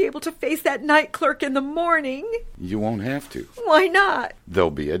never be able to face that night clerk in the morning. You won't have to. Why not?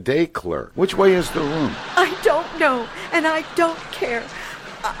 There'll be a day clerk. Which way is the room? I don't know, and I don't care.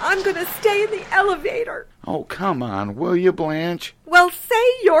 I'm going to stay in the elevator. Oh, come on, will you, Blanche? Well, say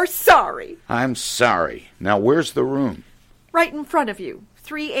you're sorry. I'm sorry. Now, where's the room? Right in front of you,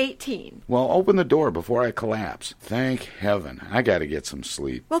 318. Well, open the door before I collapse. Thank heaven. I gotta get some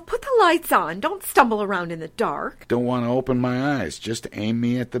sleep. Well, put the lights on. Don't stumble around in the dark. Don't want to open my eyes. Just aim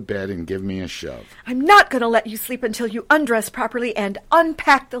me at the bed and give me a shove. I'm not going to let you sleep until you undress properly and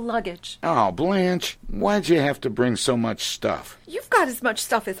unpack the luggage. Oh, Blanche, why'd you have to bring so much stuff? You've got as much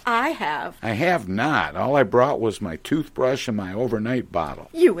stuff as I have. I have not. All I brought was my toothbrush and my overnight bottle.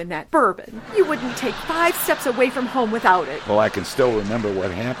 You and that bourbon. You wouldn't take 5 steps away from home without it. Well, I can still remember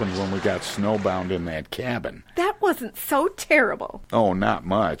what happened when we got snowbound in that cabin. That wasn't so terrible. Oh, not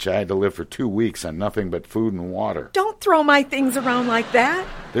much. I had to live for 2 weeks on nothing but food and water. Don't throw my things around like that.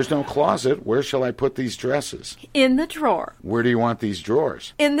 There's no closet. Where shall I put these dresses? In the drawer. Where do you want these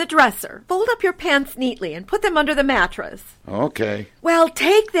drawers? In the dresser. Fold up your pants neatly and put them under the mattress. Okay. Well,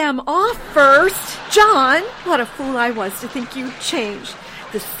 take them off first. John, what a fool I was to think you'd changed.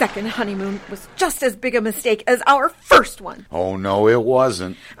 The second honeymoon was just as big a mistake as our first one. Oh, no, it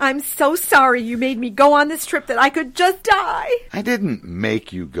wasn't. I'm so sorry you made me go on this trip that I could just die. I didn't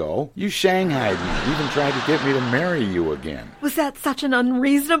make you go. You shanghaied me, even tried to get me to marry you again. Was that such an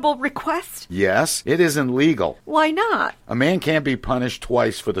unreasonable request? Yes, it isn't legal. Why not? A man can't be punished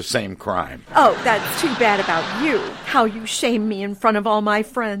twice for the same crime. Oh, that's too bad about you. How you shamed me in front of all my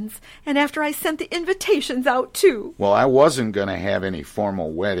friends. And after I sent the invitations out, too. Well, I wasn't going to have any formal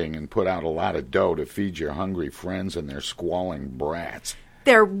wedding and put out a lot of dough to feed your hungry friends and their squalling brats.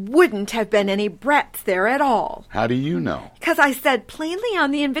 There wouldn't have been any brats there at all. How do you know? Because I said plainly on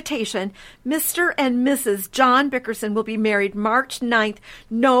the invitation, Mr. and Mrs. John Bickerson will be married March 9th,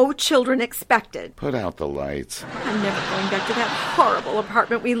 no children expected. Put out the lights. I'm never going back to that horrible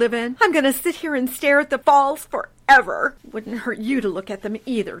apartment we live in. I'm going to sit here and stare at the falls forever. Wouldn't hurt you to look at them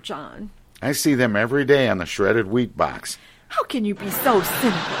either, John. I see them every day on the shredded wheat box. How can you be so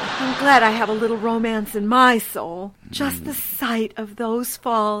cynical? I'm glad I have a little romance in my soul. Just the sight of those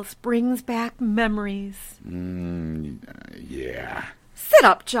falls brings back memories. Yeah. Sit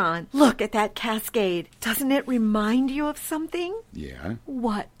up, John. Look at that cascade. Doesn't it remind you of something? Yeah.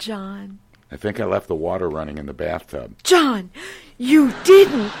 What, John? I think I left the water running in the bathtub. John, You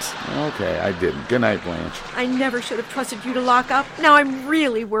didn't. Okay, I didn't. Good night, Blanche. I never should have trusted you to lock up. Now I'm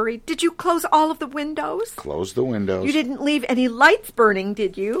really worried. Did you close all of the windows? Close the windows. You didn't leave any lights burning,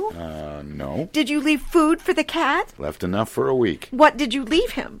 did you? No. Did you leave food for the cat? Left enough for a week. What did you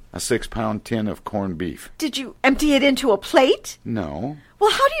leave him? A 6-pound tin of corned beef. Did you empty it into a plate? No.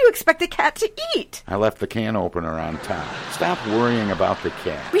 Well, how do you expect the cat to eat? I left the can opener on top. Stop worrying about the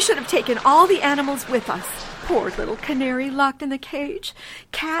cat. We should have taken all the animals with us. Poor little canary locked in the cage.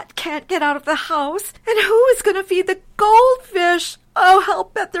 Cat can't get out of the house. And who is going to feed the goldfish? Oh, I'll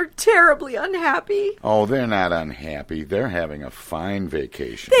bet they're terribly unhappy. Oh, they're not unhappy. They're having a fine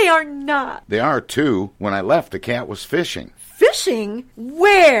vacation. They are not. They are, too. When I left, the cat was fishing. Fishing?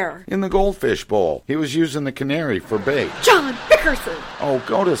 Where? In the goldfish bowl. He was using the canary for bait. John Bickerson! Oh,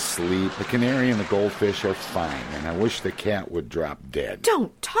 go to sleep. The canary and the goldfish are fine, and I wish the cat would drop dead.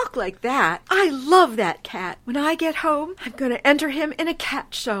 Don't talk like that. I love that cat. When I get home, I'm going to enter him in a cat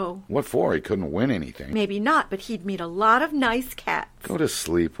show. What for? He couldn't win anything. Maybe not, but he'd meet a lot of nice cats. Go to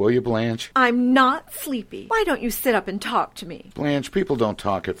sleep, will you, Blanche? I'm not sleepy. Why don't you sit up and talk to me? Blanche, people don't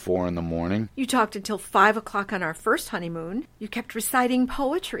talk at 4 in the morning. You talked until 5 o'clock on our first honeymoon. You kept reciting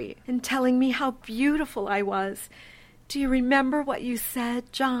poetry and telling me how beautiful I was. Do you remember what you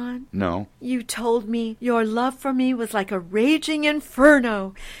said, John? No. You told me your love for me was like a raging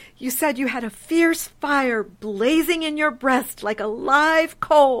inferno. You said you had a fierce fire blazing in your breast like a live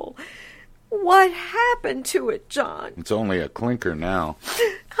coal. What happened to it, John? It's only a clinker now.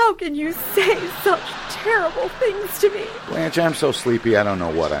 How can you say such terrible things to me? Blanche, I'm so sleepy I don't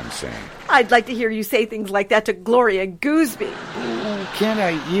know what I'm saying. I'd like to hear you say things like that to Gloria Gooseby. Ooh, can't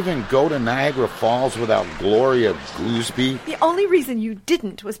I even go to Niagara Falls without Gloria Gooseby? The only reason you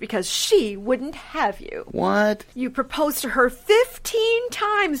didn't was because she wouldn't have you. What? You proposed to her 15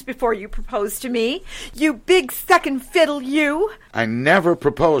 times before you proposed to me. You big second fiddle, you. I never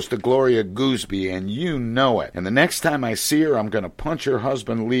proposed to Gloria Gooseby, and you know it. And the next time I see her, I'm going to punch her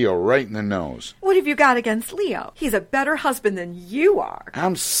husband Leo right in the nose. What have you got against Leo? He's a better husband than you are.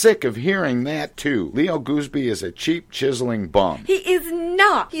 I'm sick of hearing that, too. Leo Gooseby is a cheap, chiseling bum. He is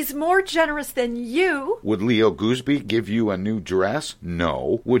not. He's more generous than you. Would Leo Gooseby give you a new dress?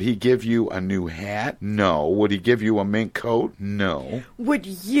 No. Would he give you a new hat? No. Would he give you a mink coat? No. Would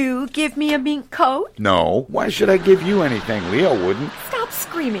you give me a mink coat? No. Why should I give you anything? Leo wouldn't. Stop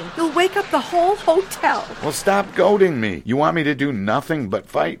screaming. You'll wake up the whole hotel. Well, stop goading me. You want me to do nothing but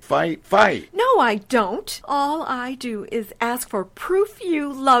fight, fight, fight. No, I don't. All I do is ask for proof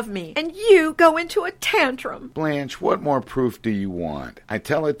you love me, and you go into a tantrum. Blanche, what more proof do you want? I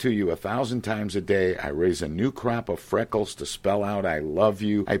tell it to you 1,000 times a day. I raise a new crop of freckles to spell out I love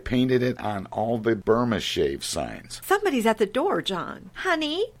you. I painted it on all the Burma shave signs. Somebody's at the door, John.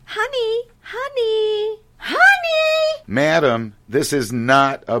 Honey, honey, honey. Honey! Madam, this is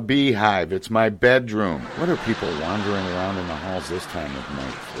not a beehive. It's my bedroom. What are people wandering around in the halls this time of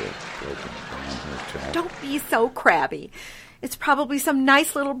night for? Broken down hotel. Don't be so crabby. It's probably some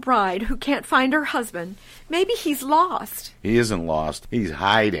nice little bride who can't find her husband. Maybe he's lost. He isn't lost. He's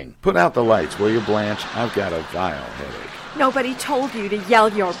hiding. Put out the lights, will you, Blanche? I've got a vile headache. Nobody told you to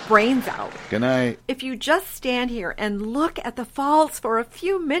yell your brains out. Good night. If you just stand here and look at the falls for a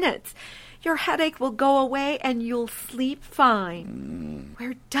few minutes, your headache will go away and you'll sleep fine.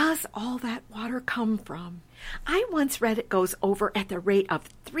 Where does all that water come from? I once read it goes over at the rate of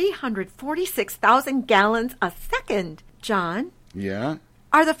 346,000 gallons a second. John? Yeah?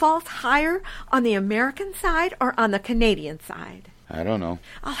 Are the falls higher on the American side or on the Canadian side? I don't know.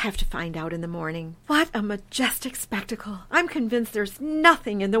 I'll have to find out in the morning. What a majestic spectacle. I'm convinced there's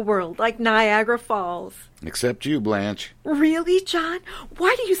nothing in the world like Niagara Falls. Except you, Blanche. Really, John?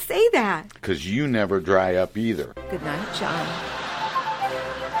 Why do you say that? 'Cause you never dry up either. Good night, John.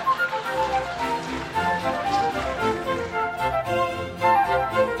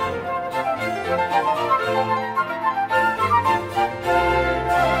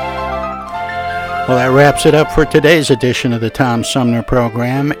 Well, that wraps it up for today's edition of the Tom Sumner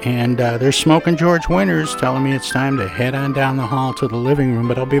program, and there's Smoking George Winters telling me it's time to head on down the hall to the living room,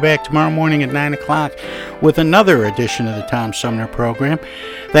 but I'll be back tomorrow morning at 9 o'clock with another edition of the Tom Sumner program.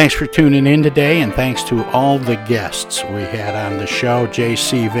 Thanks for tuning in today, and thanks to all the guests we had on the show,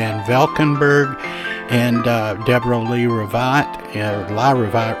 J.C. Van Valkenburg and Deborah Lee Ravat, La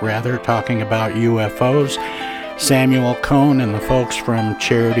Ravat rather, talking about UFOs. Samuel Cohn and the folks from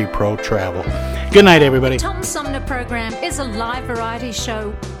Charity Pro Travel. Good night, everybody. Tom Sumner program is a live variety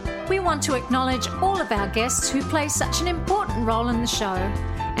show. We want to acknowledge all of our guests who play such an important role in the show,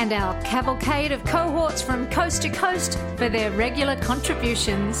 and our cavalcade of cohorts from coast to coast for their regular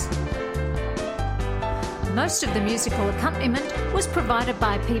contributions. Most of the musical accompaniment was provided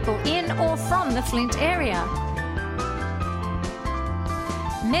by people in or from the Flint area.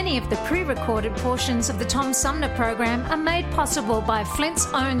 Many of the pre-recorded portions of the Tom Sumner program are made possible by Flint's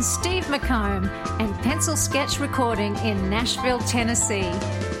own Steve McComb and Pencil Sketch Recording in Nashville, Tennessee.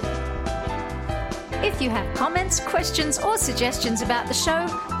 If you have comments, questions, or suggestions about the show,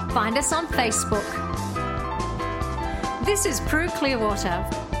 find us on Facebook. This is Prue Clearwater.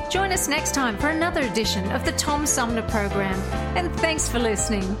 Join us next time for another edition of the Tom Sumner program, and thanks for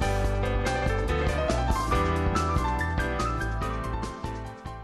listening.